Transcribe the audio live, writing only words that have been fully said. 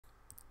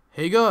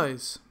Hey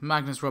guys,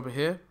 Magnus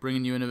here,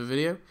 bringing you another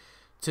video.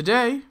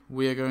 Today,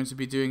 we are going to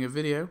be doing a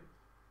video,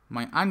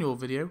 my annual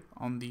video,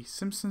 on the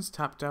Simpsons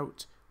Tapped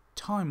Out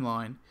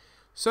timeline.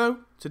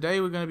 So,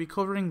 today we're going to be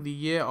covering the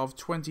year of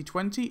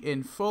 2020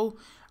 in full,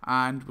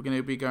 and we're going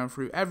to be going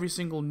through every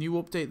single new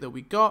update that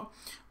we got,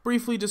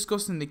 briefly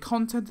discussing the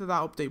content that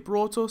update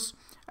brought us,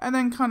 and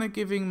then kind of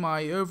giving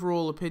my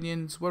overall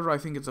opinions, whether I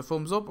think it's a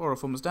thumbs up or a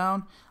thumbs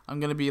down.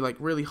 I'm going to be like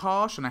really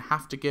harsh and I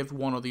have to give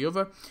one or the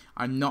other.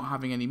 I'm not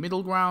having any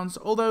middle grounds,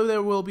 although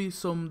there will be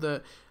some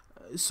that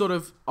sort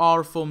of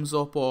are a thumbs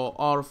up or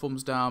are a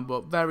thumbs down,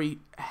 but very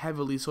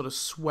heavily sort of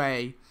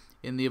sway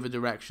in the other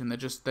direction. They're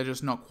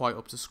just not quite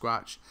up to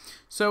scratch.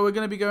 So we're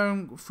going to be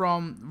going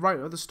from right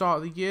at the start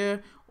of the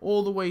year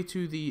all the way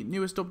to the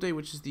newest update,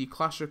 which is the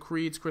Clash of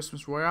Creeds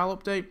Christmas Royale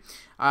update.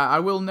 I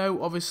will note,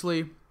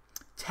 obviously,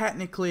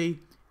 technically,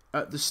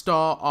 at the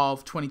start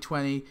of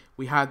 2020,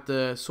 we had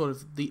the sort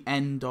of the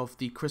end of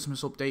the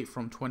Christmas update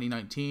from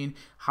 2019.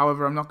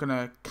 However, I'm not going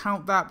to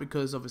count that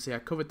because obviously I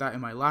covered that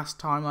in my last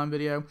timeline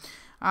video.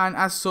 And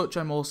as such,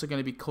 I'm also going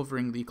to be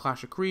covering the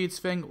Clash of Creeds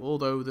thing,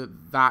 although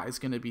that is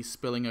going to be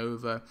spilling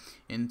over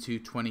into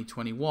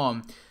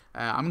 2021.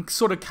 I'm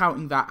sort of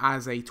counting that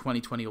as a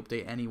 2020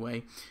 update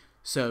anyway.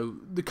 So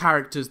the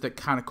characters that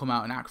kind of come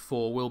out in Act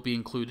 4 will be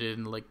included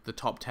in like the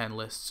top 10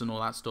 lists and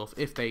all that stuff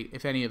if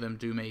any of them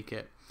do make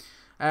it.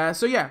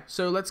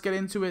 So let's get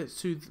into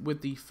it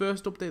with the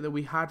first update that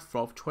we had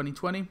for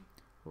 2020.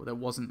 Well, that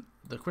wasn't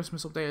the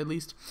Christmas update at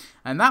least,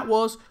 and that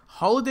was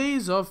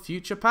Holidays of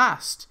Future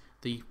Past,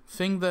 the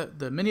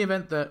mini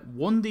event that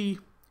won the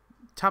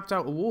Tapped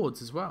Out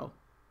Awards as well.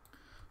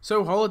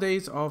 So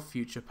Holidays of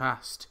Future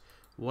Past,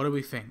 what do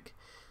we think?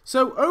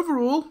 So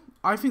overall,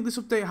 I think this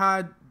update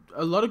had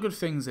a lot of good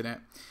things in it.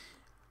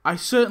 I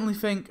certainly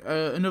think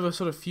another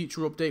sort of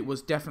future update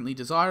was definitely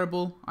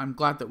desirable. I'm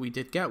glad that we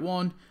did get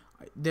one.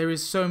 There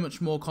is so much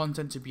more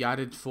content to be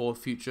added for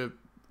future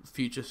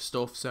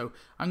stuff, so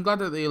I'm glad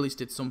that they at least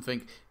did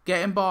something.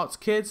 Getting Bart's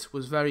kids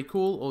was very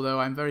cool, although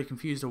I'm very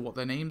confused on what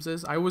their names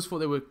is. I always thought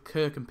they were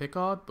Kirk and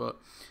Picard, but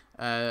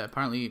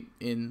apparently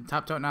in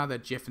Tapped Out now they're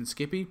Jeff and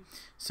Skippy,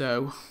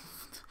 so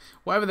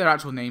whatever their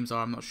actual names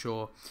are, I'm not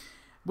sure.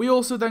 We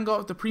also then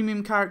got the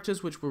premium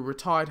characters, which were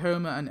Retired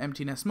Homer and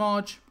Empty Nest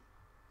Marge.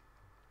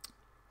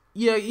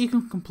 Yeah, you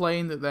can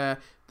complain that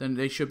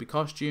they should be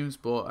costumes,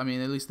 but I mean,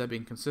 at least they're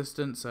being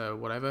consistent, so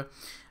whatever.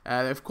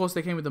 Of course,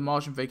 they came with the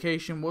Martian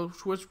Vacation,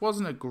 which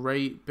wasn't a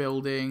great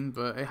building,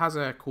 but it has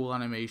a cool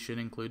animation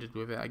included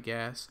with it, I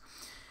guess.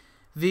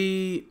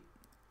 The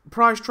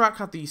prize track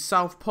had the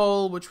South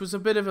Pole, which was a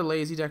bit of a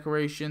lazy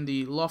decoration.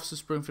 The Lofts of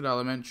Springfield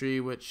Elementary,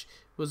 which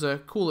was a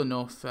cool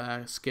enough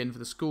skin for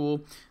the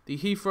school. The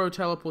Heathrow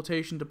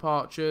teleportation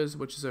departures,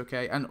 which is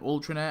okay, and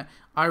Ultranet.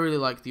 I really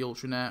like the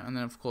Ultranet, and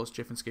then of course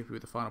Jeff and Skippy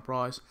with the final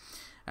prize,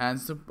 and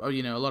some, a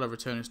lot of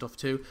returning stuff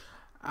too.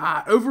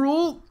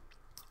 Overall,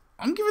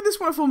 I'm giving this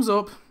one a thumbs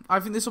up. I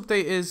think this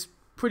update is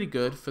pretty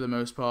good for the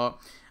most part.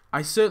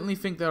 I certainly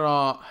think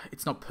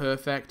it's not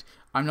perfect.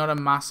 I'm not a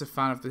massive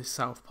fan of the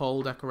South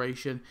Pole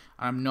decoration,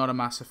 and I'm not a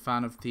massive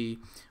fan of the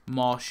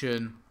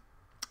Martian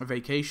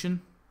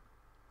Vacation.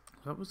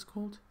 Is that what it's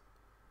called?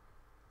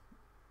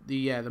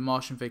 The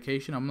Martian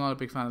Vacation. I'm not a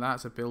big fan of that.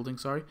 It's a building,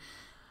 sorry.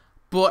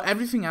 But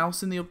everything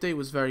else in the update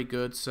was very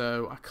good,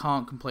 so I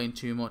can't complain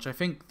too much. I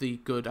think the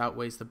good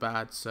outweighs the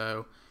bad,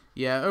 so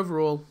yeah,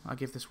 overall, I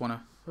give this one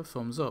a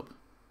thumbs up.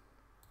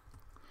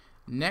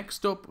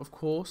 Next up, of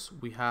course,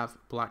 we have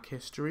Black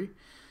History.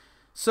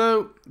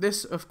 So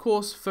this, of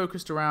course,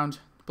 focused around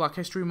Black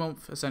History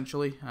Month,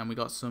 essentially, and we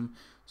got some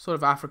sort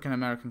of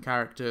African-American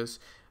characters,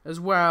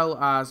 as well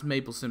as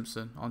Mabel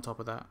Simpson on top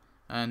of that,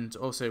 and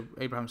also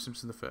Abraham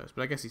Simpson the First,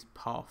 but I guess he's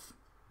half,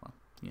 well,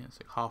 yeah, it's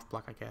like half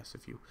black, I guess,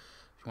 if you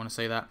want to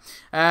say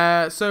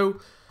that. So,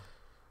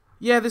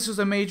 yeah, this was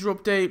a major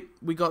update.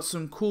 We got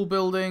some cool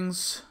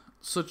buildings,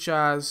 such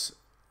as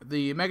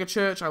the Mega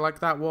Church. I like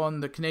that one.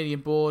 The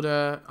Canadian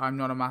Border, I'm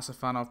not a massive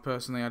fan of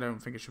personally. I don't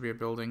think it should be a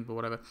building, but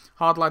whatever.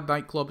 Hardline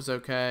Nightclub is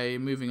okay.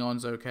 Moving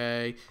On's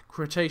okay.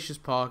 Cretaceous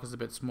Park is a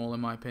bit small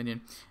in my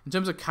opinion. In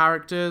terms of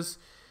characters,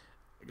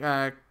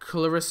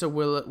 Clarissa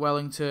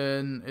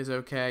Wellington is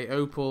okay.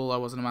 Opal, I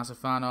wasn't a massive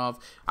fan of.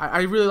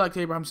 I really liked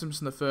Abraham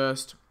Simpson the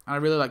First, and I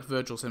really liked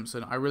Virgil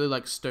Simpson. I really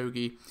liked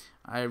Stogie.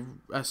 I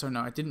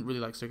didn't really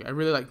like Stogie. I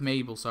really liked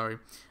Mabel, sorry.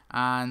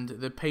 And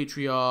the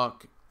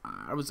Patriarch,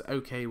 I was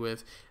okay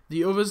with.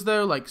 The others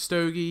though, like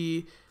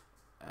Stogie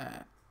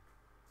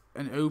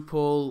and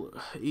Opal,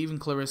 even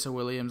Clarissa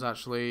Williams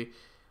actually,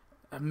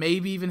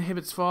 maybe even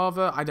Hibbert's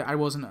father, I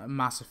wasn't a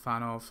massive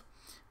fan of.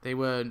 They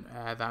weren't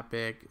that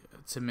big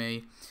to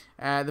me.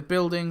 The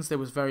buildings, there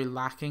was very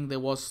lacking. There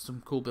was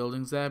some cool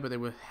buildings there, but they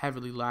were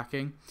heavily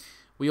lacking.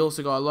 We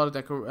also got a lot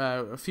of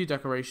a few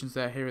decorations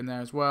there, here and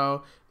there as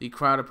well. The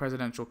crowd of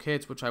presidential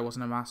kids, which I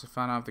wasn't a massive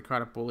fan of. The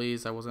crowd of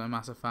bullies, I wasn't a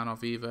massive fan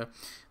of either.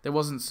 There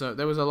was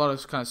a lot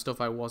of kind of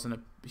stuff I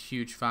wasn't a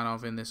huge fan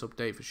of in this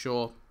update for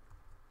sure.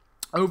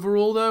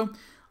 Overall, though,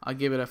 I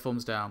give it a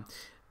thumbs down.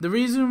 The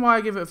reason why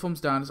I give it a thumbs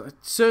down is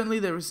certainly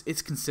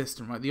it's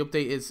consistent, right? The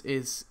update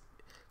is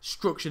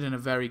structured in a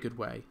very good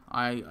way.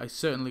 I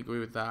certainly agree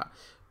with that.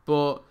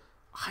 But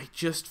I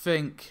just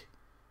think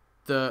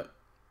that,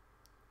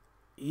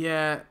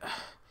 yeah,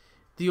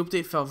 the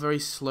update felt very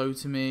slow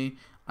to me,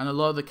 and a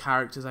lot of the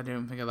characters I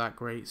don't think are that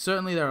great.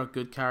 Certainly there are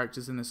good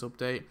characters in this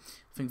update.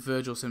 I think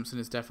Virgil Simpson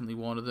is definitely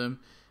one of them.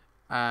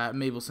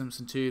 Mabel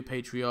Simpson too,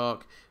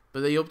 Patriarch.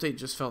 But the update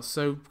just felt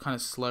so kind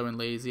of slow and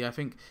lazy. I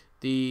think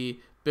the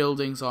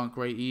buildings aren't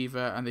great either,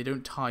 and they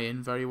don't tie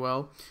in very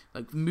well.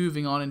 Like,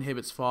 moving on in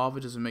Hibbert's father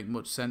doesn't make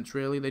much sense,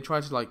 really. They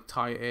tried to, like,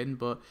 tie it in,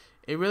 but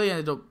it really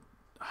ended up...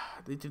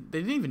 They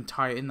didn't even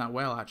tie it in that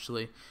well,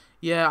 actually.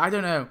 Yeah, I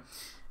don't know.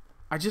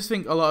 I just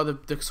think a lot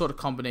of the sort of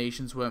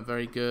combinations weren't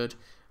very good.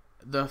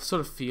 The sort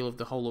of feel of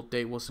the whole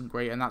update wasn't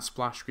great, and that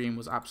splash screen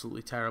was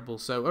absolutely terrible.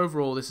 So,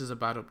 overall, this is a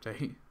bad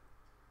update.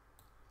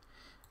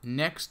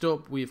 Next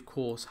up, we, of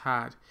course,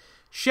 had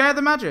Share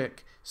the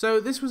Magic. So,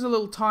 this was a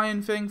little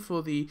tie-in thing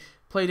for the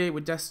Playdate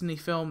with Destiny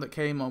film that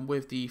came on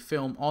with the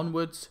film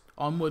Onward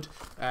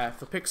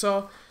for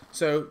Pixar.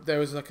 So there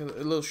was like a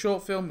little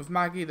short film with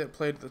Maggie that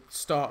played at the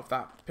start of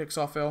that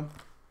Pixar film.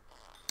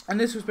 And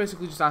this was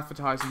basically just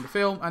advertising the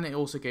film, and it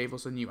also gave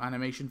us a new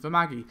animation for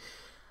Maggie.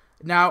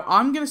 Now,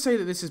 I'm going to say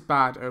that this is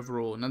bad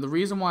overall. Now, the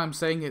reason why I'm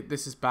saying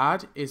this is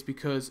bad is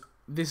because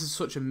this is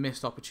such a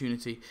missed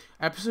opportunity.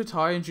 Episode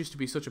tie-ins used to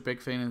be such a big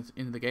thing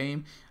in the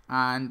game,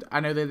 and I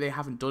know that they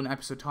haven't done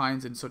episode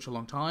tie-ins in such a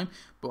long time,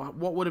 but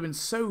what would have been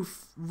so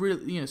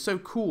so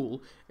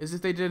cool is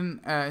if they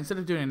didn't, instead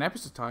of doing an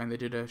episode tie-in, they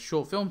did a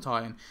short film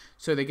tie-in.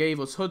 So they gave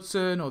us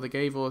Hudson, or they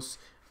gave us,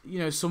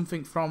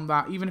 something from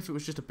that, even if it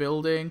was just a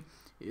building,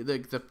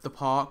 the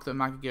park that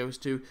Maggie goes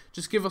to.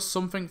 Just give us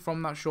something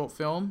from that short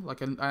film,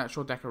 like an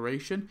actual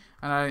decoration,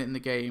 and add it in the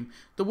game.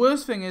 The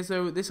worst thing is,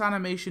 though, this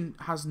animation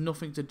has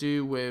nothing to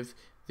do with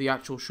the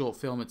actual short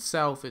film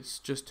itself. It's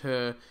just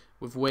her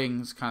with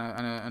wings, kind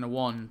of, and a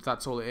wand.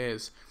 That's all it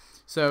is.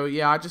 So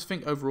yeah, I just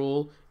think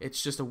overall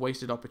it's just a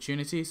wasted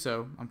opportunity.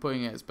 So I'm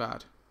putting it as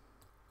bad.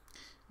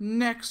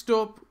 Next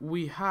up,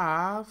 we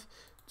have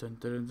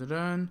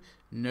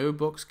No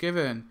Books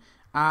Given.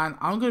 And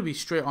I'm going to be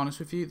straight honest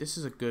with you, this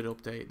is a good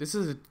update. This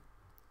is a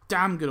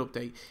damn good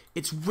update.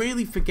 It's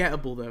really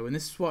forgettable, though, and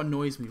this is what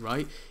annoys me,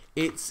 right?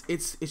 It's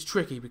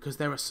tricky because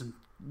there are some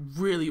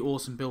really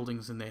awesome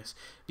buildings in this.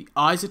 The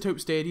Isotope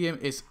Stadium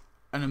is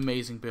an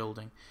amazing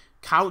building.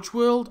 Couch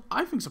World,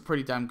 I think, is a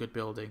pretty damn good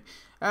building.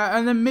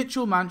 And then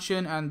Mitchell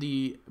Mansion and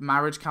the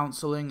marriage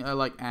counseling are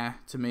like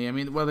to me. I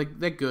mean, well,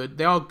 they're good.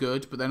 They are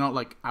good, but they're not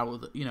like out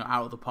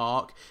of the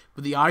park.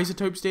 But the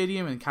Isotope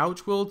Stadium and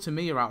Couch World, to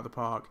me, are out of the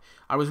park.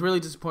 I was really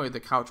disappointed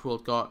that Couch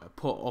World got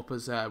put up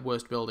as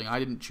worst building. I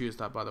didn't choose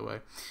that, by the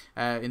way,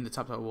 in the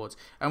TapTap Awards.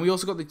 And we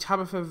also got the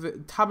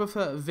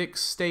Tabitha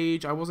Vix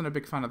stage. I wasn't a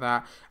big fan of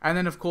that. And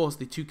then, of course,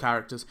 the two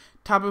characters,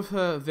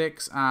 Tabitha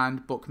Vix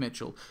and Buck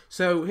Mitchell.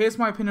 So here's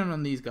my opinion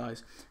on these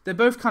guys. They're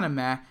both kind of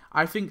meh.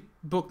 I think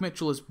Buck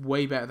Mitchell is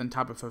way better than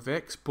Tabitha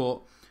Vix,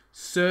 but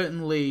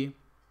certainly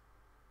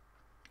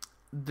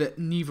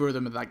neither of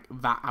them are like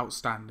that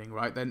outstanding,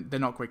 right? They're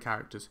not great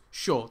characters.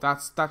 Sure,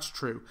 that's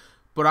true.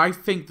 But I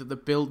think that the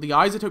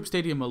Isotope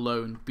Stadium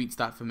alone beats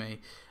that for me.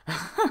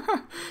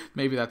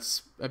 Maybe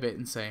that's a bit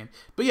insane.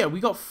 But yeah, we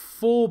got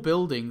 4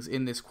 buildings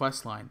in this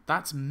questline.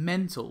 That's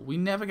mental. We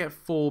never get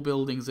 4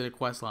 buildings in a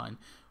questline.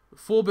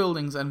 4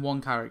 buildings and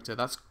 1 character.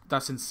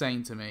 That's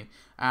insane to me.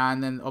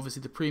 And then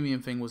obviously the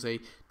premium thing was a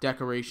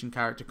decoration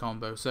character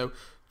combo. So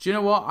do you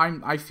know what?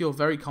 I feel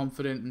very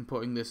confident in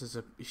putting this as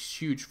a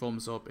huge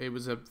thumbs up. It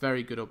was a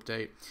very good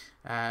update,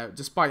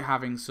 despite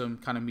having some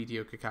kind of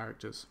mediocre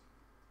characters.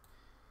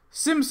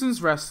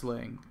 Simpsons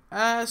Wrestling.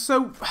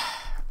 So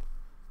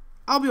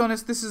I'll be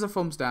honest, this is a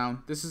thumbs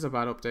down. This is a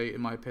bad update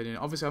in my opinion.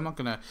 Obviously, I'm not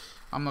gonna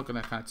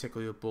kind of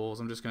tickle your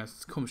balls. I'm just gonna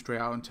come straight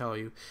out and tell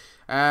you.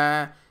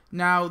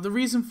 Now, the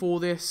reason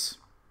for this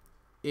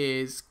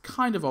is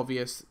kind of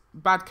obvious.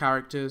 Bad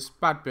characters,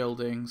 bad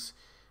buildings.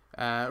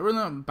 Well,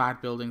 not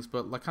bad buildings,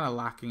 but like kind of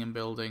lacking in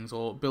buildings,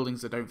 or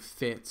buildings that don't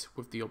fit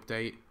with the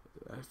update,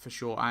 for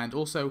sure. And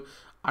also,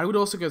 I would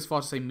also go as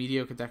far to say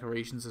mediocre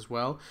decorations as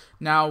well.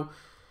 Now,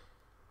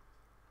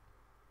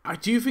 I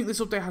do think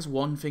this update has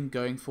one thing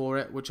going for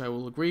it, which I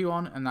will agree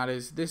on, and that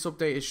is this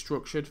update is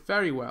structured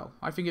very well.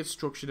 I think it's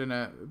structured in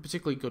a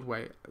particularly good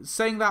way.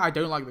 Saying that, I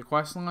don't like the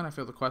questline. I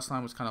feel the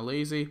questline was kind of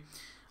lazy.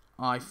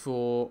 I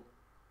thought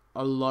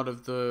a lot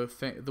of the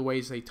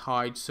ways they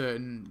tied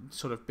certain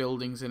sort of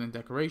buildings in and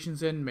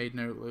decorations in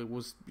there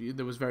was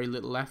very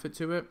little effort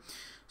to it.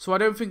 So I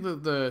don't think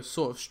that the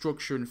sort of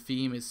structure and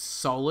theme is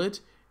solid,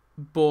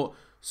 but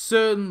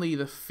certainly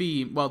the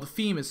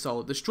theme is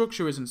solid. The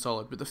structure isn't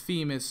solid, but the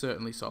theme is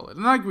certainly solid.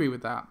 And I agree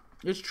with that.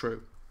 It's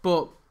true.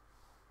 But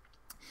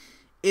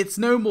it's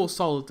no more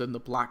solid than the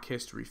Black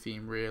History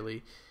theme,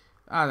 really.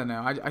 I don't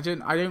know. I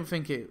don't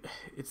think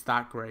it's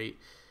that great.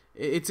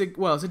 It's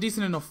a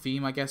decent enough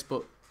theme, I guess,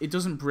 but it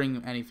doesn't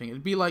bring anything.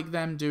 It'd be like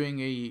them doing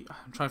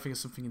I'm trying to think of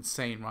something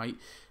insane, right?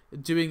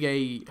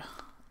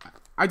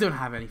 I don't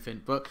have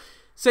anything, but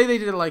say they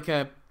did like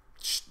a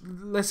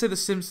let's say the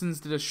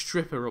Simpsons did a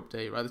stripper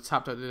update, right? The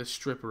Tapped Out did a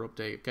stripper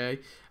update, okay?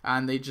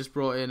 And they just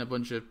brought in a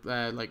bunch of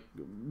like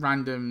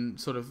random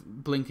sort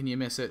of blink and you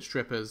miss it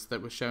strippers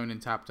that were shown in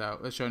Tapped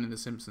Out, shown in the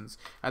Simpsons,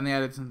 and they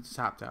added them to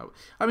Tapped Out.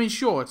 I mean,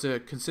 sure, it's a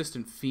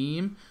consistent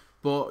theme,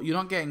 but you're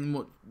not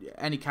getting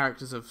any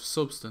characters of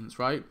substance,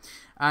 right?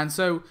 And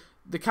so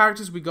the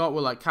characters we got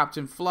were like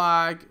Captain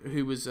Flag,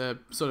 who was a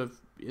sort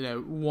of, you know,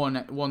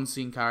 one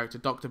scene character,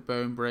 Dr.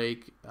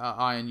 Bonebreak,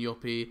 Iron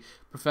Yuppie,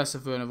 Professor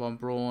Werner von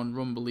Braun,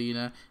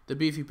 Rumbelina, the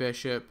Beefy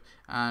Bishop,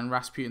 and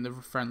Rasputin the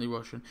Friendly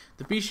Russian.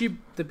 The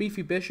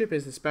Beefy Bishop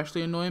is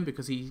especially annoying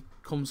because he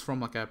comes from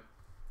like an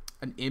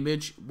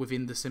image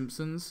within the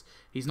Simpsons.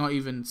 He's not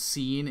even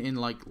seen in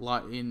like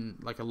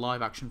a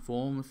live action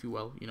form, if you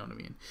will. You know what I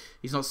mean?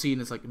 He's not seen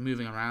as like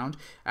moving around.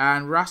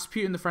 And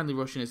Rasputin the Friendly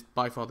Russian is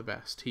by far the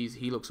best.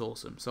 He looks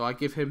awesome, so I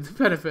give him the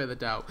benefit of the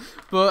doubt.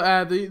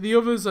 But the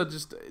others are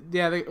just,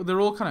 yeah,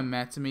 they're all kind of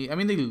meh to me. I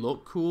mean, they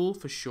look cool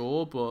for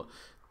sure, but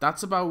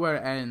that's about where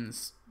it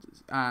ends.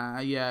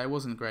 Yeah, it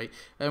wasn't great.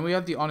 And we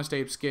had the Honest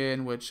Abe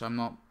skin, which I'm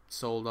not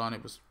sold on.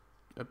 It was,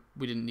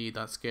 we didn't need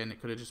that skin. It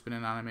could have just been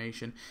an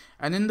animation.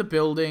 And in the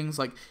buildings,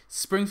 like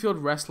Springfield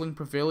Wrestling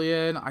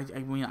Pavilion, I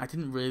mean, I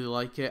didn't really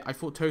like it. I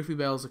thought Tofu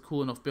Bell's a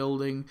cool enough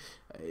building,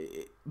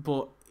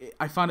 but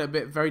I found it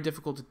very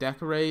difficult to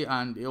decorate,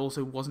 and it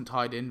also wasn't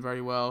tied in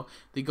very well.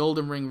 The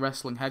Golden Ring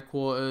Wrestling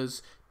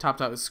Headquarters,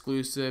 Tapped Out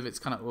exclusive. It's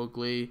kind of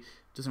ugly.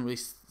 It doesn't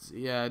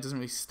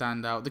really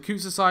stand out. The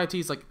Coot Society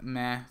is like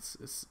meh.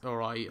 It's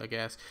alright, I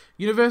guess.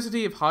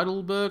 University of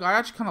Heidelberg, I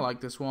actually kind of like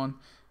this one.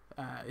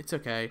 It's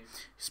okay.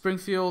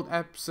 Springfield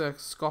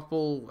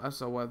Episcopal,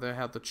 that's where they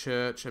had the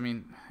church. I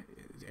mean,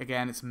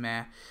 again, it's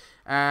meh.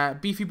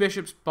 Beefy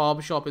Bishop's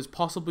Barbershop is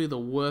possibly the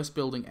worst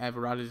building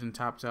ever added in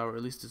Tapped Out, or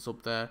at least it's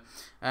up there.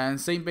 And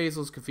St.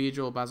 Basil's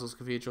Cathedral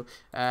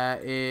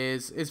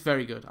is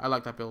very good. I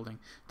like that building.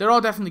 There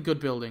are definitely good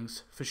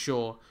buildings, for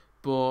sure.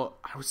 But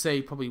I would say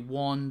probably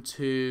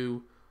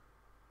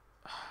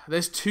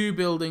there's two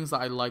buildings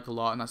that I like a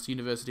lot, and that's the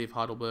University of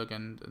Heidelberg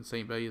and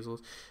St.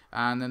 Basil's.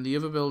 And then the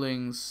other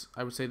buildings,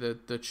 I would say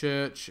the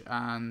church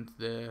and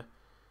the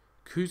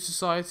Coot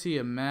Society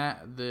are meh,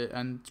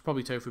 and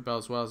probably Tofu Bell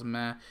as well is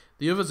meh.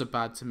 The others are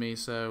bad to me,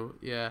 so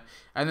yeah.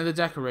 And then the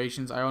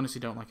decorations, I honestly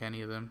don't like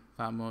any of them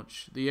that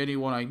much. The only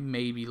one I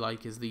maybe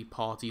like is the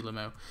party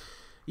limo.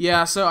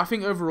 Yeah, so I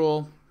think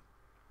overall,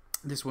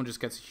 this one just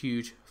gets a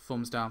huge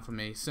thumbs down for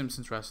me.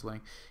 Simpsons Wrestling.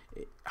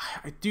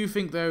 I do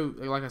think, though,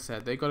 like I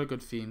said, they got a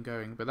good theme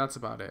going, but that's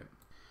about it.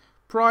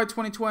 Pride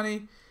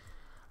 2020.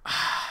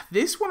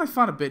 This one I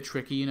found a bit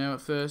tricky, you know,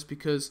 at first,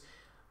 because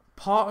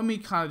part of me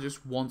kind of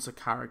just wants a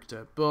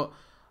character, but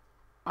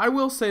I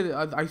will say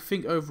that I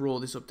think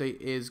overall this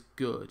update is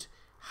good.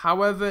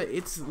 However,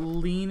 it's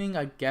leaning,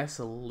 I guess,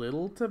 a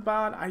little to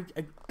bad.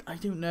 I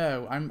don't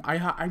know.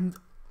 I'm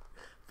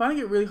finding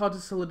it really hard to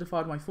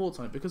solidify my thoughts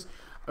on it, because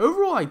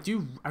overall I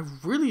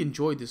really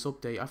enjoyed this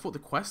update. I thought the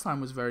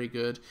questline was very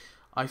good.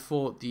 I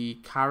thought the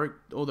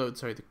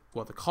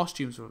the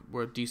costumes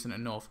were decent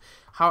enough.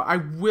 I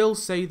will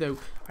say though,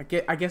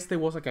 I guess there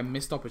was like a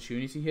missed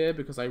opportunity here,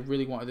 because I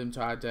really wanted them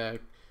to add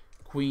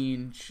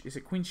Queen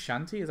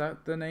Shanty, is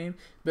that the name?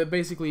 But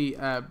basically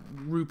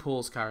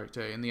RuPaul's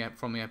character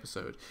from the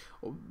episode.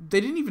 They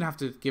didn't even have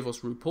to give us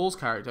RuPaul's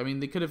character. I mean,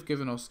 they could have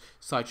given us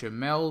Sideshow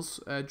Mel's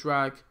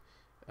drag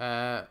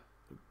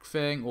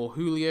thing, or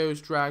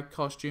Julio's drag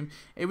costume.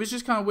 It was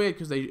just kind of weird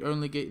because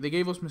they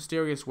gave us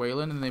Mysterious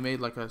Waylon, and they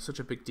made like such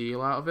a big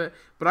deal out of it.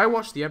 But I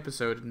watched the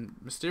episode, and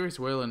Mysterious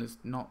Waylon is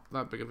not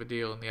that big of a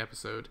deal in the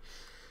episode.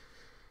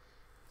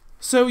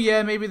 So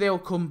yeah, maybe they'll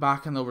come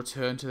back and they'll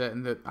return to that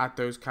and add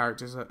those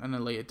characters at a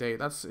later date.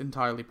 That's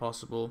entirely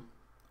possible.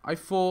 I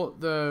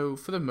thought, though,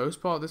 for the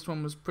most part, this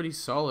one was pretty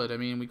solid. I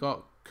mean, we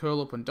got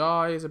Curl Up and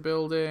Die as a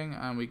building,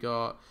 and we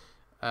got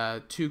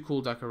two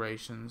cool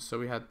decorations. So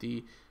we had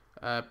the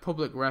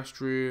public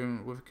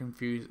restroom with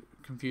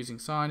confusing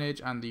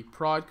signage, and the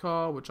Pride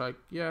car, which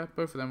both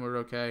of them were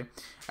okay.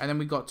 And then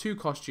we got two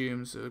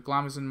costumes,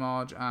 Glamazon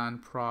Marge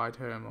and Pride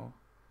Homer,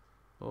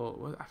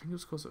 or I think it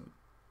was called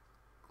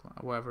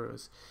whatever it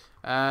was.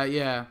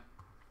 Yeah,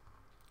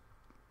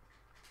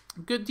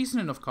 good,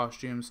 decent enough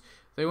costumes.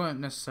 They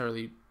weren't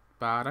necessarily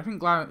bad. I think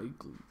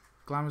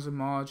Glamazon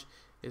Marge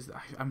is,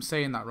 I'm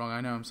saying that wrong. I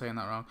know I'm saying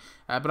that wrong.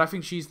 But I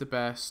think she's the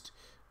best.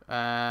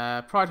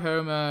 Pride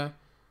Homer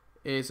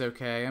is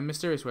okay, and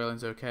Mysterious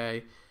Waylon's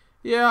okay.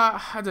 Yeah,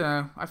 I don't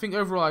know. I think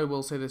overall I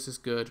will say this is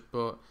good,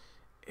 but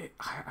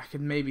I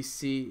can maybe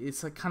see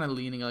it's like kind of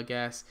leaning, I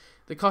guess.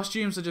 The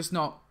costumes are just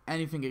not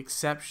anything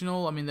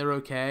exceptional. I mean, they're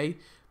okay,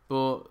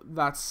 but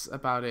that's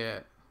about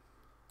it.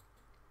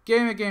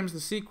 Gamer Games, the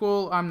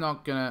sequel, I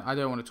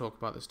don't want to talk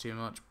about this too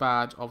much.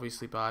 Bad,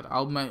 obviously bad.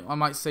 I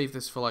might save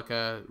this for like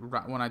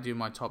when I do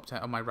my top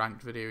 10, or my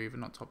ranked video, even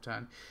not top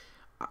 10.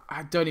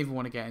 I don't even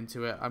want to get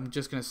into it. I'm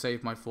just going to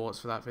save my thoughts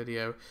for that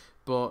video.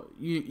 But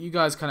you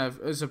guys kind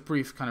of, as a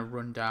brief kind of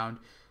rundown,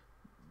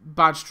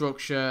 bad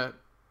structure,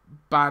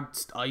 bad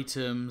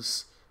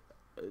items,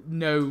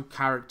 no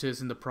characters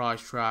in the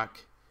prize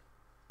track,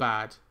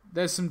 bad.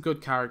 there's some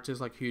good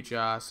characters like Huge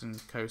Ass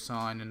and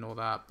Cosine and all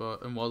that,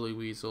 and Wally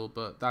Weasel,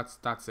 but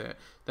that's it.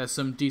 There's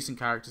some decent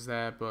characters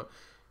there, but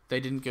they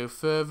didn't go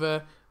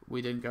further.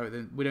 We don't get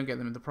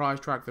them in the prize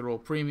track. They're all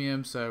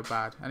premium, so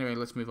bad. Anyway,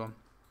 let's move on.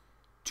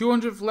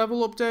 200th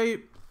level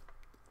update.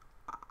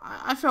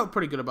 I felt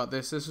pretty good about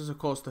this. This was, of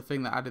course, the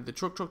thing that added the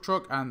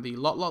truck and the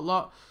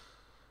lot.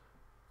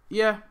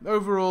 Yeah,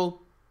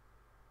 overall,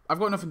 I've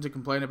got nothing to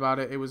complain about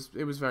it. It was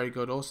very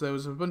good. Also, there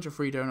was a bunch of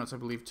free donuts, I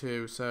believe,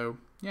 too. So,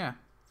 yeah,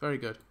 very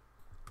good.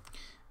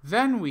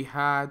 Then we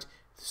had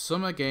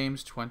Summer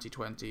Games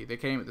 2020. They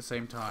came at the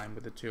same time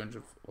with the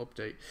 200th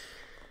update.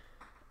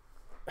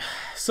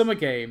 Summer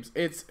Games,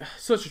 it's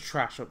such a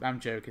trash update. I'm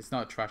joking, it's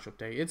not a trash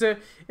update.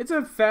 It's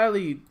a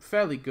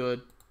fairly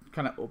good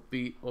kind of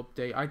upbeat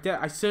update.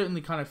 I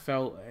certainly kind of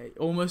felt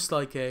almost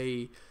like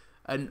like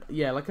an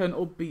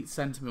upbeat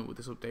sentiment with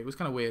this update. It was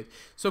kind of weird.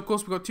 So of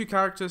course we've got two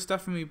characters,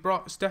 Stephanie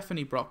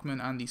Brockman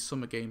and the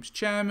Summer Games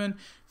chairman.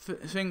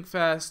 I think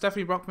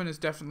Stephanie Brockman is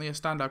definitely a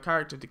standout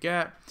character to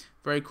get.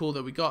 Very cool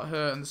that we got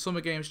her, and the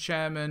Summer Games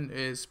chairman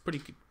is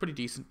pretty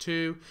decent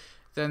too.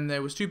 Then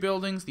there was two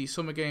buildings, the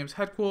Summer Games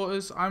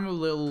headquarters. I'm a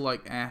little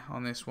like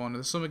on this one.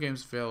 The Summer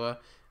Games villa,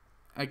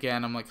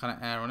 again, I'm like kind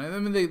of on it. I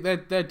mean,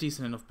 they're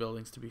decent enough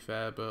buildings to be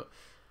fair, but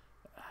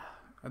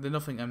they're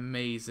nothing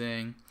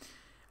amazing.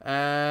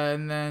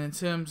 And then in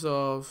terms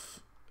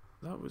of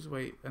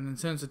in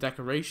terms of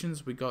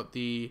decorations, we got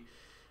the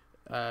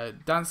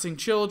dancing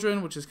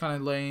children, which is kind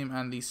of lame,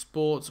 and the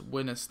sports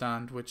winner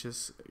stand, which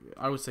is,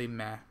 I would say,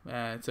 meh.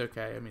 It's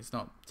okay. I mean, it's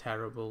not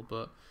terrible,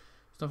 but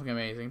nothing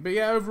amazing. But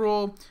yeah,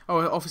 overall,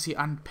 obviously,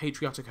 and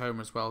Patriotic Homer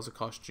as well as a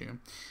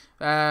costume.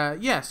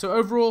 Yeah, so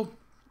overall,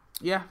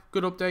 yeah,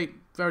 good update,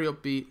 very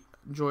upbeat,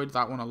 enjoyed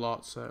that one a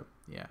lot. So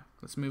yeah,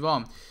 let's move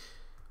on.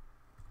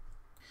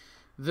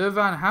 The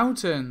Van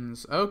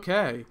Houtens.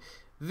 Okay,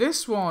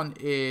 this one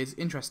is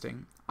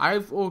interesting.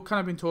 I've kind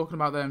of been talking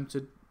about them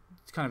to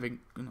kind of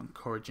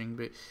encouraging,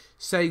 but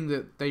saying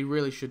that they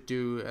really should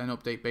do an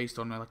update based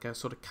on like a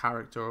sort of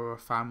character or a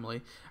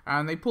family,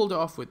 and they pulled it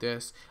off with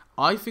this.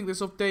 I think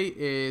this update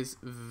is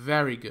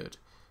very good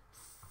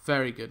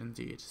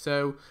indeed.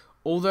 So,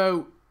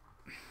 although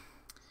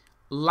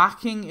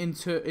lacking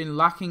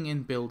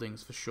in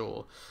buildings for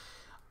sure,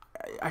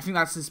 I think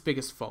that's his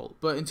biggest fault.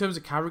 But in terms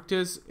of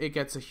characters, it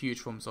gets a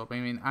huge thumbs up. I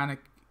mean,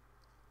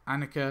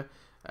 Annika,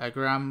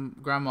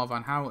 Grandma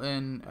Van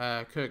Houten,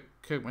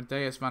 Kirk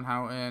Matthias Van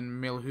Houten,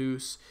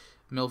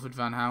 Milford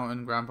Van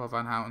Houten, Grandpa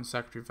Van Houten,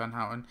 Secretary Van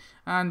Houten,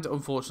 and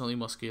unfortunately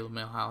Muscular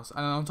Millhouse.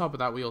 And on top of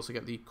that, we also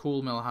get the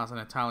cool Millhouse and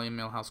Italian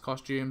Millhouse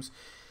costumes.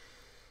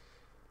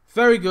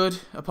 Very good,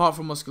 apart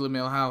from Muscular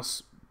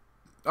Millhouse.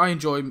 I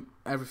enjoy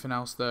everything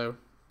else though.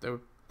 They were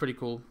pretty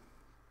cool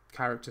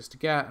characters to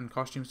get and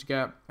costumes to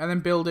get. And then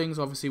buildings,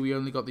 obviously we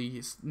only got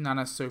the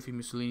Nana Sophie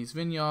Mussolini's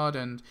Vineyard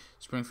and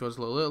Springfield's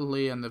Little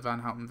Italy and the Van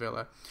Houten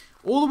Villa.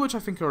 All of which I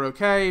think are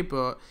okay,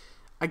 but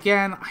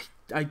again,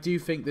 I do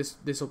think this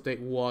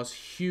update was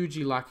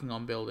hugely lacking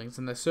on buildings,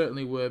 and there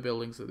certainly were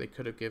buildings that they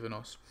could have given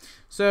us.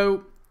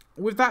 So,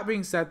 with that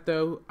being said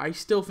though, I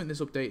still think this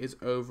update is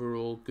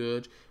overall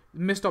good.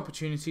 Missed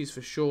opportunities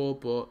for sure,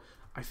 but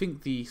I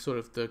think the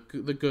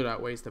good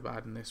outweighs the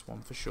bad in this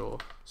one for sure.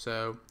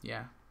 So,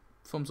 yeah,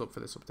 thumbs up for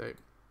this update.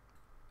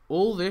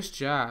 All This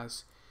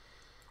Jazz.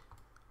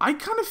 I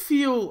kind of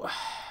feel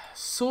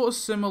sort of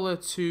similar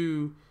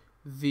to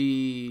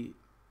the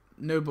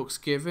No Books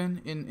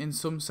Given in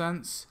some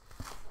sense.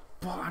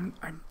 But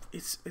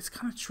it's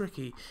kind of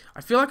tricky. I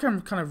feel like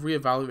I'm kind of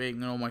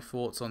reevaluating all my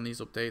thoughts on these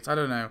updates. I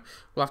don't know.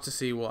 We'll have to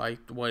see what I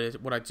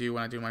do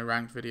when I do my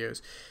ranked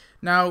videos.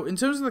 Now, in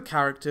terms of the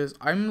characters,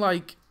 I'm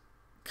like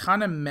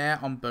kind of meh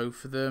on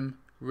both of them.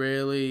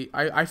 Really,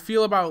 I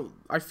feel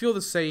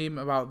the same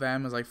about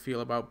them as I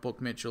feel about Buck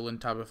Mitchell and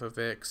Tabitha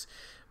Vicks.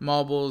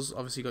 Marbles,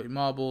 obviously you got your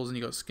Marbles and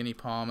you got Skinny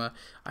Palmer.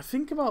 I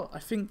think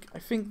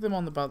them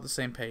on about the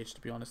same page,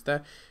 to be honest.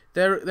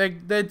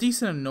 They're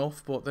decent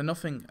enough, but they're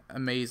nothing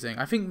amazing.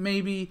 I think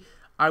maybe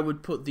I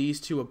would put these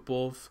two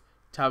above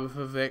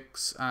Tabitha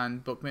Vicks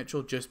and Buck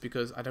Mitchell just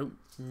because I don't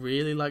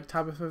really like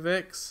Tabitha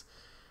Vicks.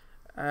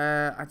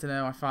 I don't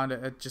know, I found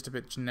it just a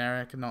bit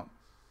generic and not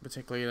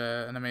particularly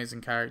an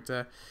amazing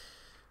character.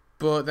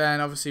 But then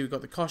obviously we've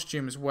got the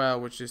costume as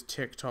well, which is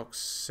TikTok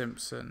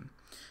Simpson.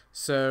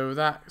 So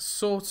that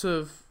sort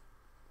of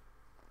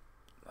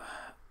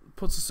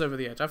puts us over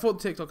the edge. I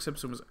thought TikTok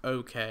Simpson was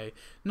okay.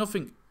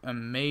 Nothing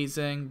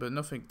amazing, but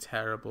nothing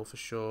terrible for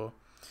sure.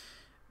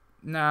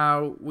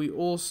 Now, we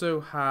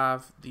also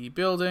have the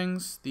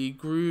buildings, the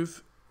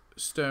Groove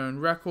Stone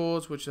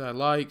Records, which I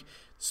like.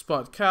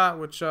 Spot Cat,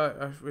 which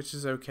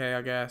is okay,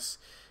 I guess.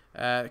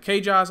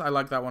 K-Jazz, I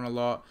like that one a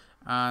lot.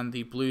 And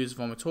the Blues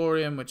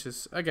Vomitorium, which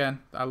is, again,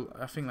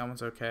 I think that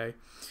one's okay.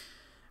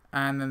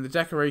 And then the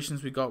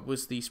decorations we got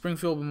was the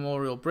Springfield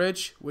Memorial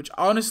Bridge, which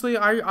honestly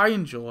I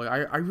enjoy.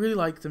 I really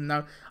like them.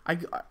 Now,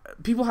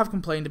 people have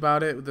complained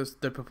about it,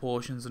 the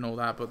proportions and all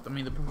that, but I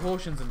mean the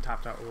proportions in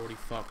Tapped Out are already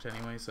fucked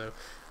anyway, so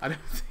I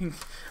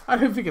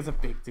don't think it's a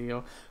big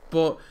deal.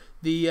 But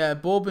the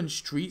Bourbon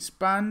Streets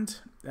Band,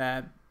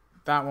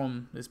 that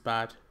one is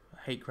bad.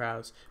 I hate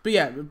crowds. But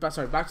yeah,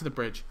 sorry, back to the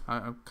bridge.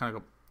 I kind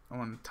of got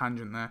on a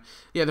tangent there.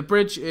 Yeah, the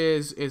bridge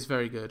is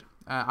very good.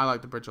 I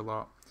like the bridge a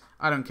lot.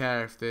 I don't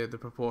care if the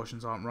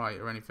proportions aren't right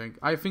or anything.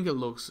 I think it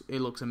looks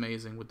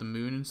amazing with the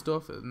moon and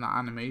stuff, and the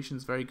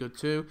animation's very good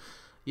too.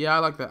 Yeah, I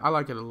like that. I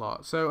like it a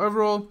lot. So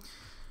overall,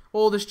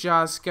 all this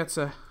jazz gets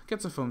a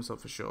thumbs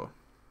up for sure.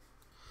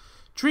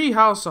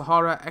 Treehouse of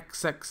Horror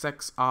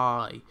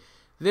XXXI.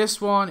 This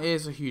one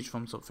is a huge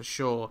thumbs up for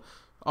sure.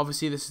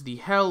 Obviously, this is the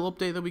Hell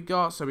update that we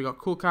got. So we got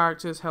cool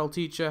characters, Hell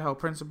Teacher, Hell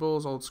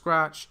Principals, Old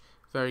Scratch.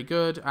 Very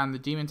good. And the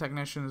Demon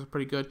Technicians are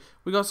pretty good.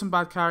 We got some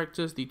bad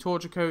characters, the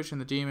Torture Coach and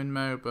the Demon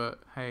mode. But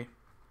hey,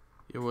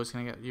 you're always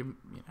going to get, you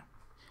know.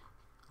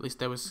 At least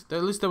there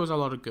was a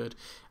lot of good.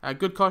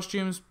 Good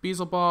costumes,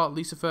 Beelzebub,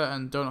 Lucifer,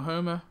 and Donut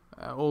Homer.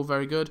 All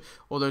very good.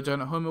 Although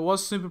Donut Homer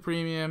was super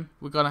premium,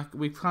 we've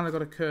kind of got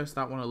to curse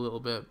that one a little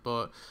bit,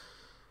 but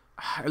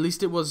at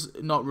least it was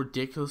not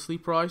ridiculously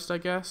priced, I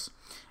guess.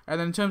 And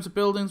then in terms of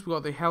buildings, we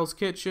got the Hell's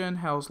Kitchen,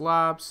 Hell's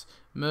Labs,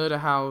 Murder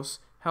House,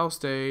 Hell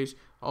Stage,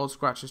 Old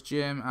Scratch's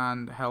Gym,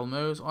 and Hell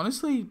Knows.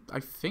 Honestly, I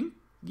think,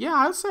 yeah,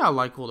 I'd say I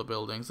like all the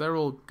buildings. They're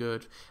all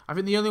good. I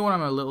think the only one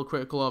I'm a little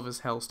critical of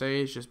is Hell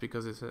Stage, just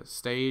because it's a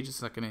stage,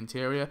 it's like an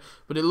interior.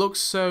 But it looks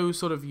so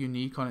sort of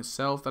unique on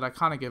itself that I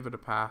kind of give it a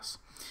pass.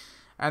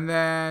 And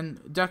then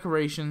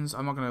decorations,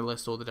 I'm not going to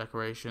list all the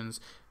decorations.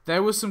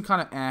 There was some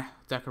kind of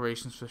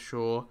decorations for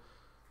sure.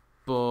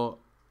 But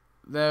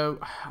there,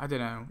 I don't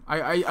know.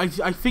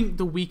 I think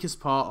the weakest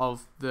part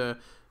of the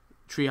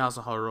Treehouse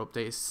of Horror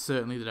update is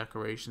certainly the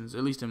decorations,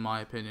 at least in my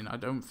opinion. I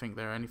don't think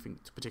they're anything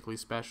particularly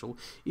special.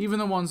 Even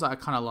the ones that I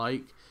kind of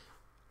like,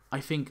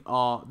 I think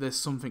there's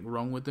something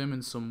wrong with them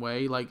in some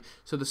way. Like,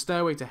 so the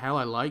Stairway to Hell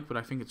I like, but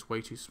I think it's way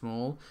too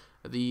small.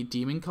 The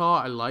Demon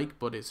Car I like,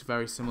 but it's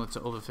very similar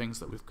to other things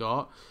that we've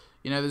got.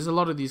 You know, there's a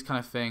lot of these kind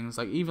of things.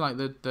 Like, even like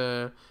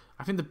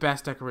I think the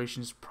best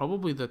decoration is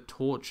probably the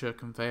Torture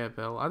Conveyor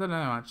Belt. I don't know,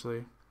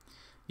 actually.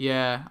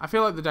 Yeah, I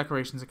feel like the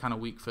decorations are kind of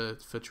weak for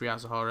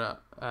Treehouse of Horror,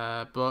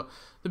 but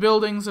the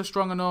buildings are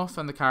strong enough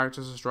and the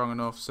characters are strong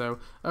enough, so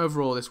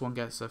overall this one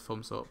gets a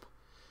thumbs up.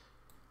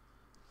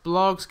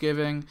 Blogs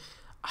giving,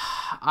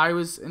 I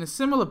was in a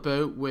similar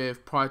boat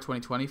with Pride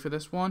 2020 for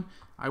this one.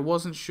 I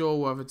wasn't sure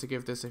whether to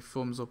give this a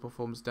thumbs up or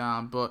thumbs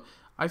down, but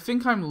I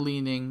think I'm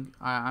leaning.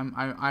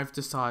 I've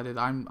decided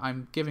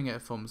I'm giving it a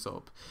thumbs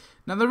up.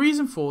 Now the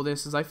reason for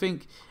this is I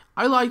think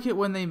I like it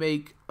when they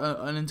make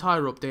an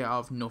entire update out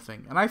of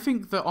nothing. And I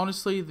think that,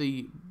 honestly,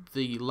 the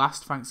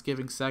last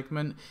Thanksgiving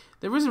segment,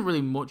 there isn't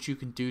really much you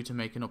can do to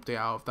make an update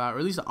out of that, or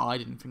at least I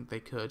didn't think they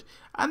could.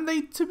 And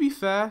they, to be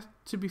fair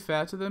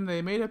to them,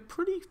 they made a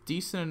pretty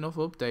decent enough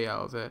update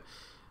out of it.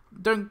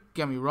 Don't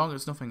get me wrong,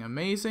 it's nothing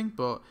amazing,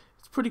 but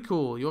it's pretty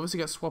cool. You obviously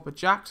get Swapper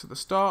Jacks at the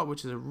start,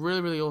 which is a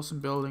really, really awesome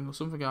building, or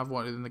something I've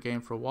wanted in the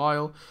game for a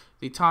while.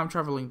 The time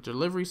traveling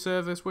delivery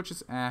service, which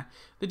is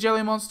The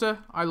Jelly Monster,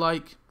 I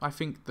like. I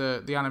think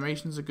the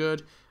animations are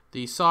good.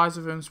 The size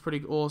of him is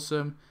pretty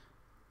awesome.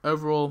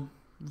 Overall,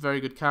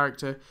 very good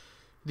character.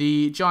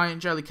 The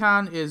Giant Jelly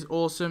Can is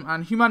awesome.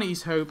 And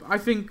Humanity's Hope, I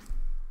think,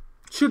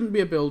 shouldn't be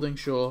a building,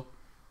 sure.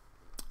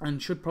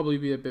 And should probably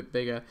be a bit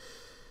bigger.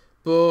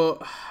 But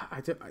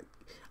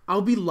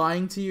I'll be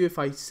lying to you if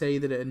I say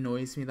that it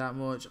annoys me that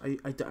much.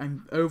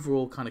 I'm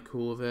overall kind of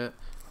cool with it.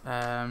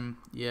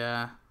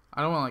 Yeah.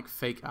 I don't want like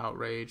fake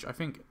outrage. I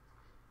think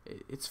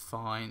it's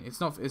fine.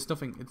 It's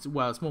nothing. It's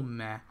more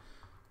meh.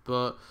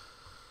 But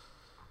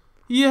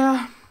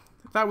yeah,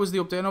 that was the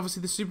update. And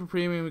obviously the super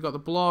premium, we got the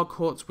blog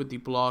Huts with the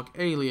blog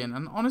Alien.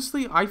 And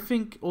honestly, I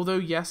think although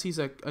yes, he's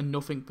a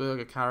nothing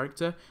burger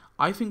character,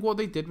 I think what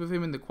they did with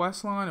him in the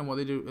quest line and what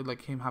they do,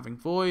 like him having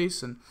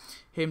voice and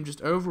him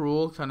just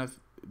overall kind of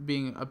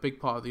being a big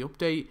part of the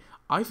update,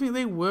 I think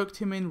they worked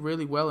him in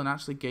really well and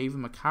actually gave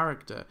him a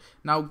character.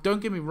 Now,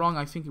 don't get me wrong,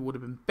 I think it would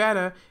have been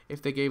better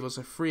if they gave us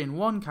a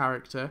 3-in-1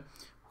 character,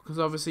 because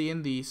obviously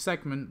in the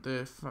segment,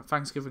 the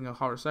Thanksgiving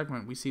Horror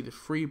segment, we see the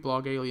 3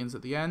 blog aliens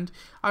at the end.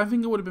 I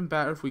think it would have been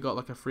better if we got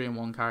like a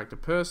 3-in-1 character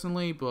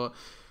personally, but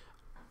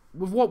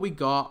with what we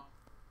got,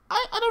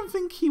 I don't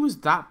think he was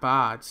that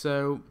bad.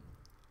 So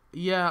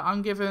yeah,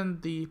 I'm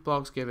giving the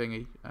blogs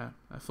giving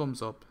a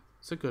thumbs up.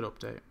 It's a good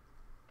update.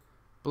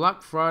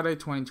 Black Friday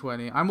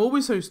 2020. I'm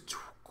always so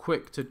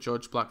quick to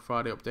judge Black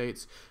Friday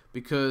updates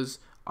because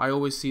I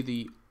always see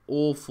the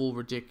awful,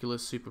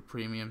 ridiculous, super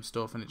premium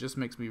stuff and it just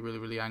makes me really,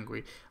 really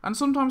angry. And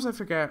sometimes I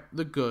forget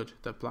the good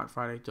that Black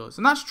Friday does.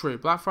 And that's true.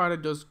 Black Friday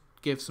does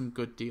give some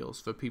good deals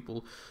for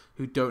people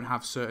who don't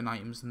have certain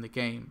items in the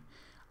game.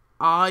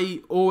 I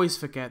always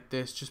forget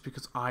this just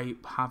because I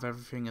have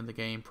everything in the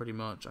game pretty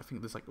much. I think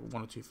there's like 1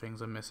 or 2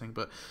 things I'm missing,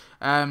 but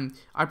I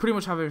pretty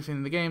much have everything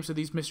in the game, so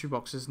these mystery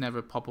boxes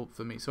never pop up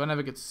for me, so I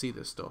never get to see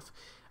this stuff.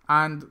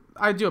 And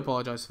I do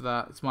apologize for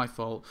that. It's my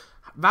fault.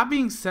 That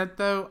being said,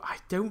 though, I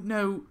don't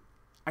know.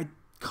 I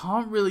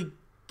can't really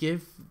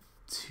give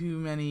too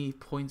many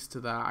points to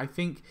that. I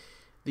think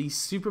the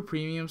super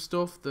premium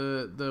stuff,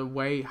 the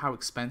way how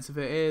expensive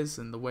it is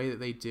and the way that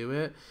they do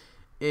it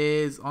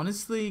is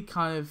honestly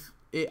kind of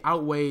it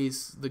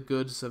outweighs the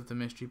goods of the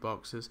mystery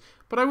boxes.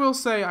 But I will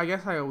say, I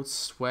guess I would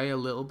sway a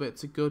little bit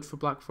to good for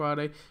Black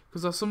Friday,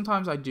 because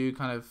sometimes I do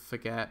kind of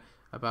forget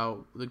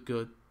about the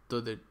good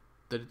that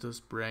it does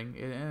bring,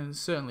 and it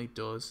certainly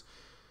does.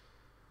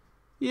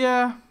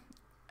 Yeah,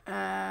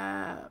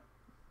 that's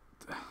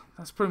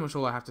pretty much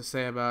all I have to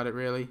say about it,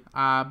 really.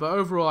 But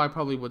overall, I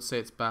probably would say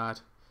it's bad,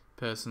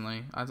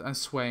 personally. I'm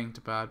swaying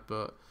to bad,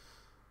 but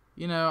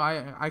you know,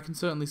 I can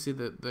certainly see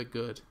the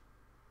good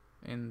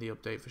in the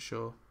update for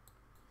sure.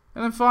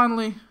 And then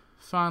finally,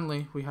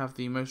 we have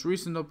the most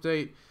recent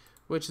update,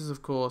 which is,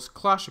 of course,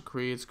 Clash of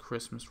Creeds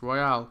Christmas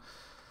Royale.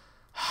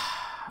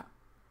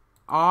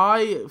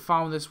 I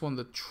found this one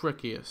the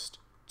trickiest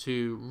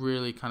to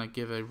really kind of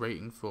give a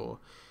rating for.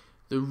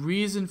 The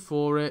reason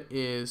for it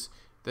is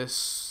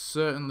there's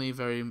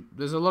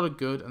a lot of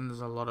good and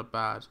there's a lot of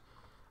bad.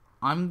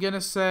 I'm going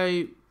to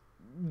say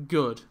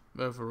good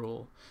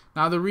overall.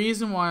 Now, the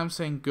reason why I'm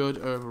saying good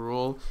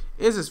overall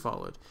is as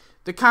follows.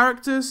 The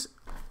characters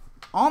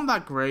aren't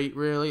that great,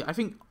 really. I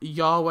think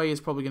Yahweh is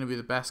probably going to be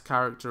the best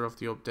character of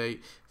the update,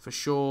 for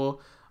sure.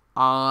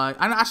 And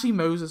actually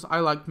Moses, I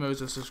liked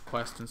Moses'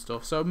 quest and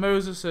stuff. So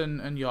Moses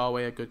and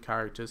Yahweh are good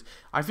characters.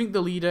 I think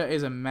the leader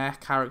is a meh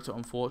character,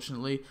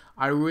 unfortunately.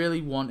 I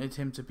really wanted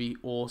him to be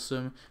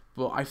awesome,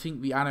 but I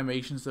think the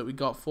animations that we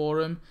got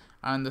for him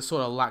and the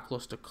sort of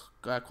lackluster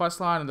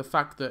questline and the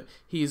fact that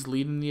he is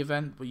leading the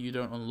event but you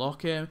don't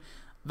unlock him,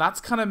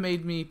 that's kind of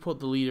made me put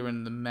the leader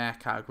in the meh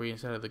category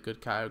instead of the good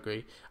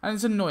category. And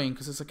it's annoying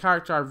because it's a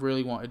character I've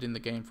really wanted in the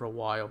game for a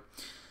while.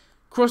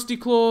 Krusty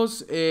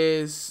Claus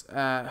is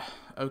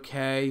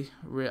okay,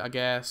 I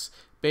guess.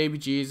 Baby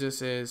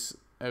Jesus is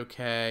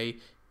okay.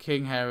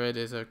 King Herod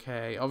is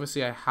okay.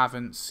 Obviously, I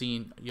haven't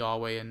seen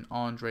Yahweh and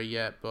Andre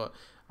yet, but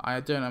I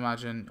don't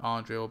imagine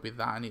Andre will be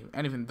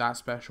anything that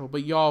special.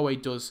 But Yahweh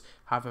does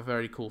have a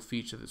very cool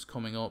feature that's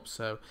coming up,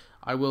 so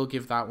I will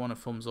give that one a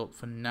thumbs up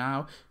for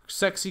now.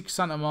 Sexy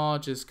Santa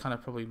Marge is kind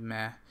of probably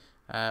meh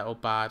or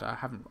bad. I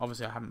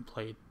haven't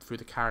played through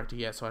the character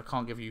yet, so I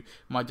can't give you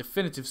my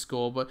definitive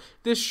score. But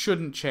this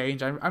shouldn't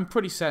change. I'm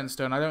pretty set in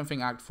stone. I don't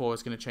think Act 4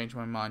 is going to change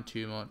my mind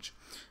too much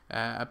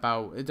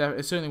about it.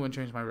 It certainly won't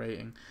change my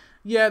rating.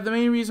 Yeah, the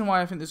main reason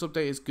why I think this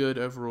update is good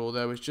overall,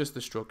 though, is just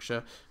the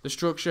structure. The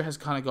structure has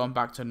kind of gone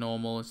back to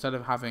normal. Instead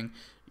of having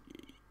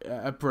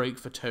a break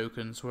for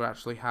tokens, we're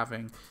actually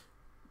having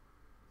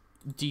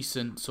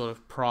decent sort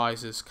of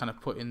prizes kind of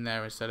put in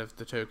there instead of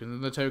the tokens.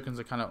 And the tokens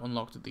are kind of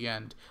unlocked at the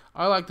end.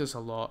 I like this a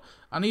lot.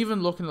 And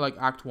even looking at like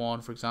Act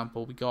 1, for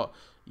example, we got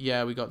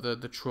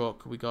the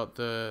truck, we got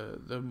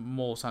the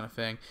mall kind of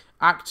thing.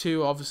 Act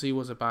 2 obviously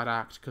was a bad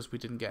act because we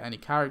didn't get any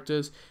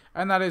characters.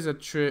 And that is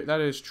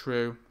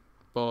true.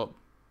 But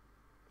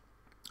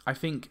I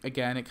think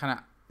again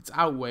it's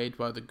outweighed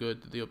by the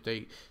good that the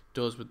update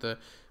does with the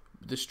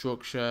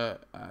structure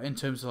in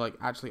terms of like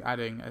actually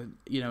adding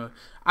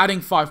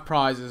adding 5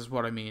 prizes is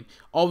what I mean.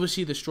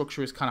 Obviously the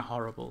structure is kind of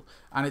horrible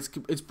and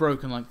it's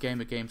broken like Game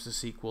of Games the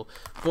sequel,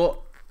 but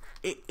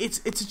it's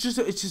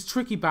just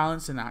tricky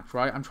balancing act,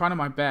 right? I'm trying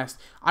my best.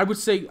 I'm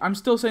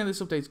still saying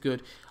this update's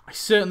good. I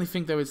certainly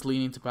think though it's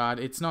leaning to bad.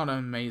 It's not an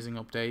amazing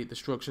update. The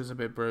structure's a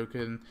bit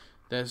broken.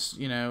 There's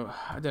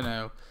I don't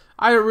know.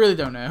 I really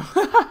don't know.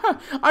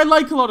 I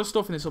like a lot of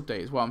stuff in this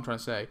update is what I'm trying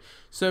to say.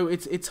 So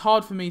it's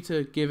hard for me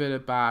to give it a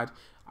bad.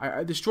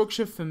 The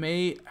structure for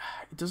me,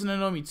 it doesn't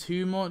annoy me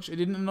too much. It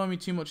didn't annoy me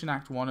too much in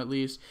Act 1 at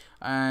least.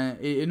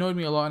 It annoyed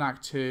me a lot in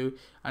Act 2.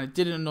 And it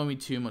didn't annoy me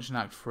too much in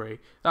Act 3.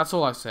 That's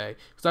all I say.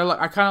 Because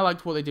I kind of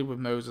liked what they did with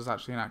Moses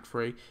actually in Act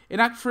 3. In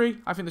Act 3,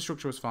 I think the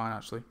structure was fine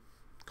actually.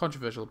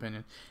 Controversial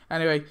opinion.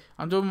 Anyway,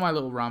 I'm done with my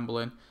little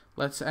rambling.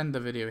 Let's end the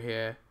video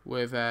here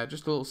with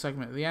just a little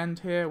segment at the end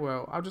here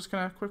where I'm just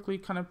going to quickly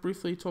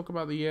briefly talk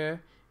about the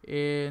year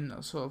in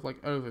a sort of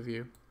like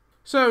overview.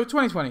 So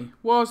 2020,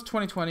 was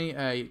 2020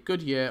 a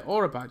good year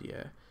or a bad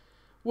year?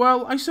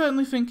 Well, I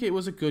certainly think it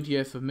was a good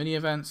year for mini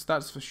events,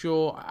 that's for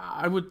sure.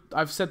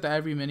 I've said that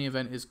every mini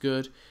event is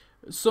good.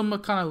 Some are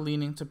kind of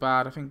leaning to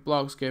bad. I think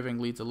Blogsgiving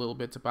leads a little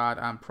bit to bad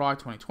and Pride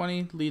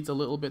 2020 leads a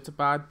little bit to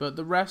bad, but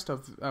the rest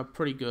are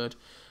pretty good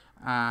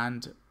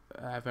and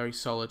very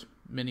solid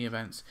mini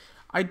events.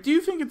 I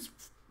do think it's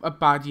a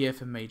bad year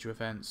for major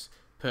events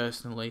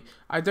personally.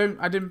 I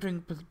didn't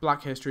think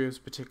Black History was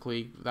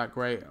particularly that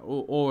great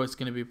or it's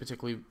going to be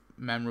particularly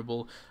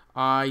memorable.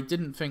 I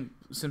didn't think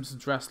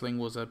Simpsons wrestling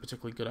was a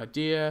particularly good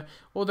idea,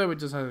 although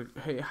it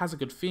has a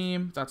good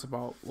theme. That's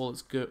about all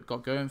it's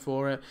got going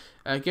for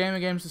it. Game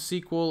of Games the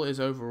sequel is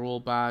overall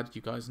bad.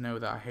 You guys know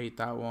that I hate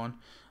that one.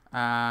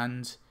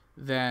 And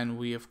then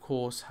we of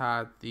course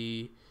had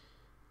the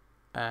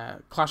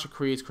Clash of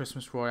Creeds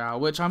Christmas Royale,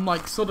 which I'm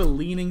like sort of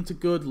leaning to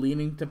good,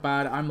 leaning to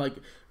bad. I'm like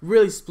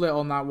really split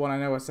on that one. I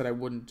know I said I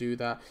wouldn't do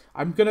that.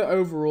 I'm gonna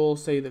overall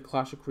say that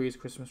Clash of Creeds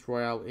Christmas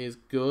Royale is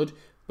good,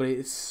 but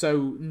it's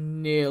so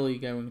nearly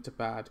going to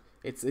bad.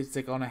 It's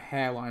like on a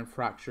hairline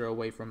fracture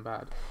away from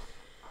bad.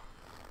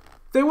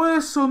 There were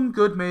some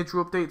good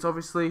major updates,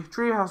 obviously.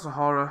 Treehouse of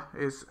Horror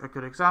is a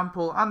good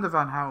example, and the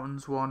Van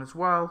Houten's one as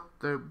well.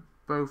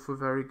 Both were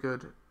very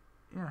good.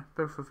 Yeah,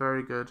 both were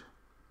very good.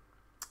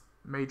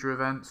 major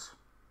events.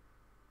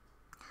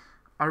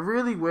 I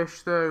really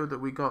wish, though, that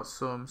we got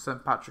some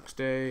St. Patrick's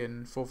Day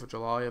and 4th of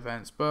July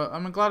events, but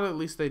I'm glad at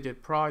least they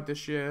did Pride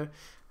this year,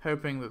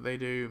 hoping that they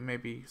do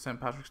maybe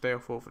St. Patrick's Day or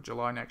 4th of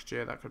July next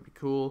year. That could be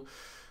cool.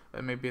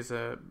 Maybe as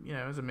a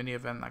mini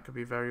event, that could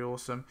be very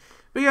awesome.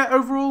 But yeah,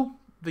 overall,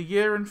 the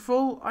year in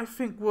full, I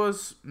think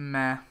was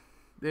meh.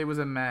 It was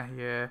a meh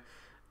year.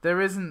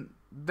 There is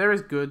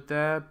good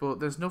there, but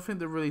there's nothing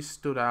that really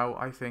stood out,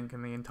 I think,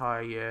 in the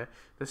entire year.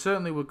 There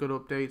certainly were good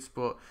updates,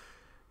 but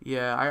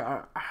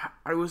yeah,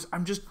 I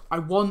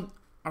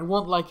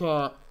want like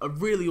a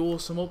really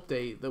awesome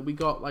update that we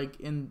got like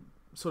in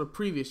sort of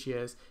previous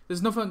years.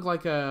 There's nothing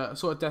like a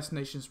sort of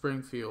Destination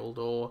Springfield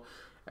or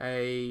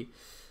a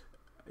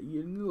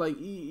like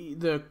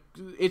the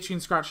Itchy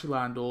and Scratchy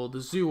Land or the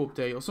Zoo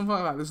update or something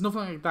like that. There's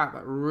nothing like that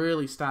that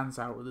really stands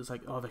out. It's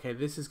like, oh, okay,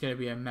 this is going to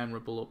be a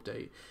memorable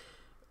update.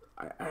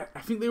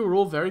 I think they were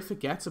all very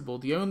forgettable.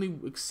 The only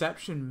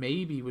exception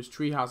maybe was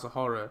Treehouse of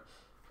Horror,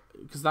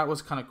 because that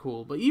was kind of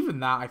cool. But even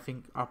that, I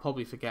think I'll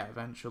probably forget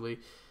eventually.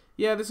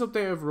 Yeah, this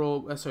update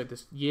overall,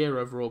 this year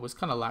overall was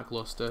kind of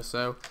lackluster.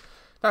 So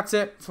that's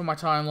it for my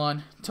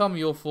timeline. Tell me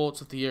your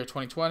thoughts of the year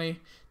 2020.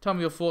 Tell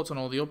me your thoughts on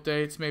all the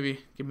updates.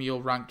 Maybe give me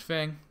your ranked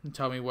thing and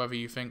tell me whether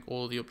you think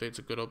all the updates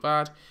are good or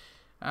bad.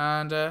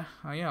 And yeah,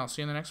 I'll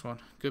see you in the next one.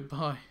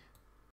 Goodbye.